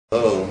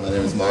Hello, my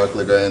name is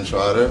LeGrande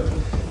Trotter.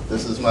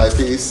 This is my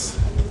piece.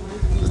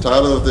 The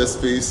title of this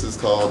piece is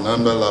called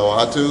Namba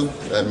Lawatu.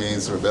 That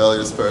means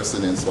rebellious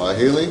person in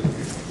Swahili.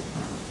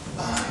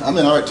 I'm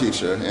an art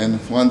teacher, and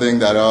one thing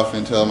that I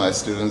often tell my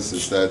students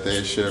is that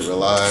they should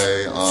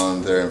rely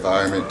on their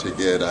environment to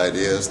get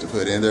ideas to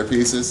put in their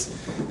pieces.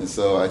 And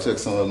so I took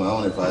some of my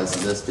own advice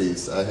in this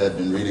piece. I had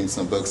been reading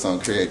some books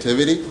on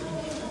creativity,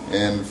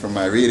 and from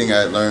my reading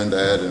I learned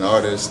that an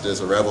artist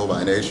is a rebel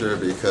by nature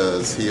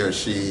because he or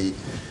she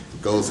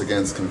goes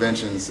against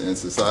conventions in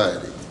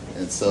society.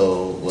 And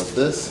so what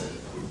this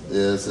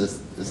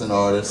is an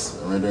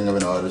artist, a rendering of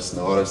an artist.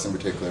 No artist in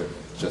particular,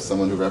 just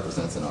someone who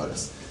represents an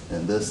artist.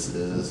 And this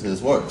is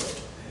his work.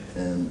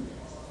 And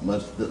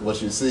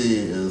what you see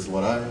is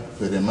what I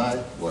put in my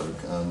work.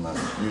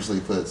 I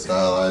usually put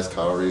stylized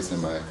cowries in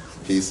my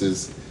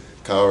pieces.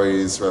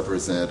 Cowries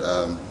represent,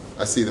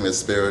 I see them as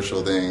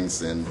spiritual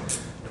things and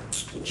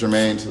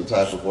germane to the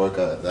type of work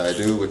that I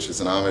do, which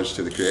is an homage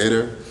to the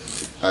Creator.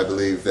 I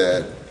believe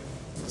that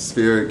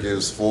spirit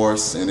gives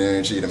force and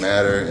energy to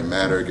matter, and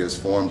matter gives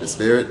form to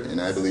spirit, and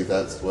I believe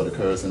that's what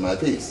occurs in my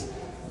piece.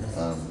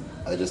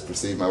 I just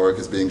perceive my work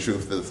as being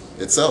truth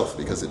itself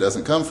because it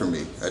doesn't come from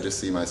me. I just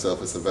see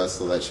myself as a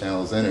vessel that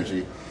channels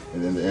energy,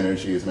 and then the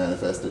energy is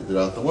manifested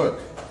throughout the work.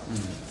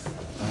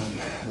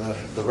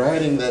 The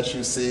writing that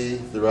you see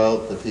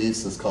throughout the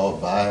piece is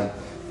called Bai.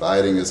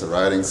 Baiting is a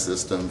writing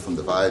system from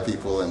the Bai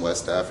people in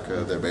West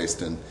Africa. They're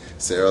based in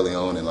Sierra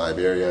Leone and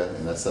Liberia,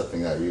 and that's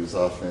something I use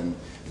often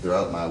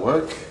throughout my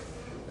work.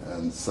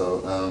 And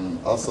so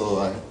also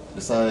I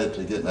decided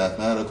to get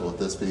mathematical with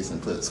this piece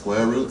and put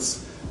square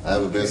roots. I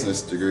have a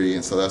business degree,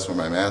 and so that's where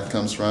my math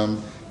comes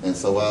from. And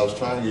so what I was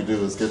trying to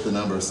do is get the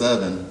number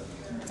 7,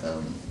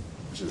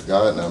 which is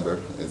God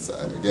number. It's,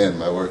 again,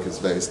 my work is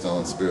based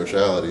on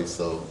spirituality,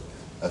 so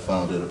I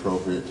found it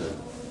appropriate to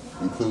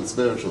include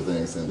spiritual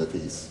things in the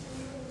piece.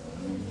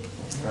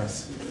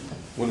 Nice.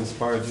 What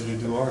inspired you to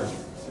do art?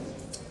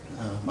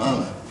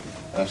 Mama.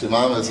 Actually,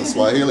 mama is a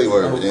Swahili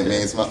word. Okay. It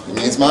means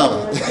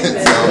mama.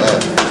 That's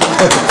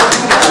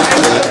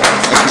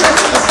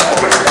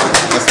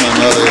my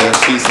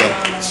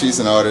mother. She's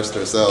an artist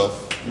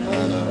herself.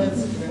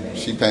 And,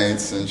 she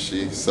paints and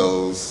she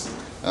sews.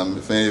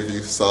 If any of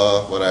you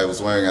saw what I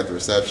was wearing at the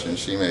reception,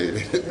 she made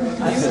it.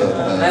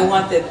 I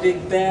want that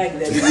big bag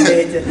that you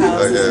made to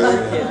house this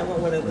pumpkin. I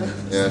want one of them.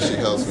 Yeah, she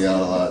helps me out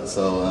a lot.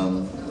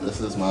 So this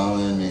is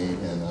Mama and me,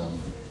 and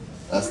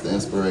that's the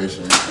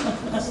inspiration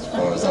as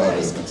far as art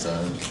is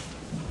concerned.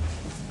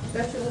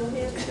 That's your little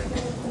hand?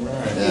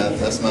 Yeah,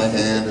 that's my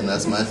hand and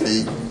that's my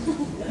feet.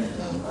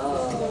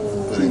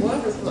 Putting a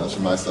bunch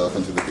of myself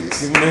into the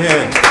piece. Give me a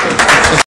hand.